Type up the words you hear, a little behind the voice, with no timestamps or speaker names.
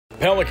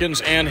Pelicans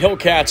and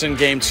Hillcats in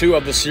game 2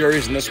 of the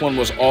series, and this one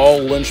was all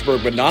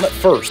Lynchburg, but not at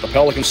first. The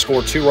Pelicans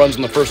scored 2 runs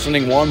in the first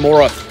inning. Juan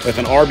Mora with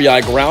an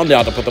RBI ground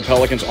out to put the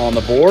Pelicans on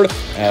the board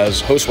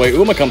as Josue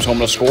Uma comes home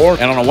to score.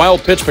 And on a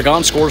wild pitch,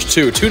 Pagan scores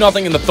 2.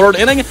 2-0 in the third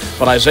inning,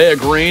 but Isaiah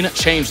Green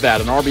changed that.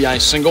 An RBI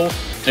single.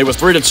 It was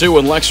 3-2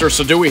 when Lexer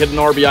Sadui hit an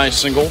RBI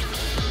single,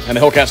 and the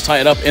Hillcats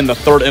tie it up in the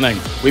third inning.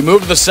 We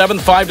moved to the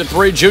 7th,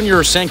 5-3.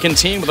 Junior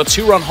Sankantine with a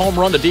 2-run home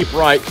run to deep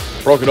right.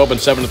 Broke it open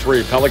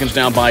 7-3. Pelicans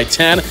down by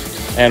 10.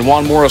 And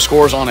Juan Mora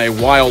scores on a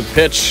wild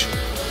pitch.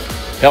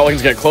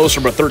 Pelicans get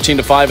closer, but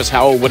 13-5 is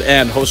how it would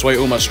end. Josue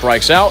Uma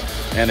strikes out,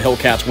 and the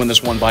Hillcats win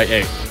this one by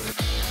 8.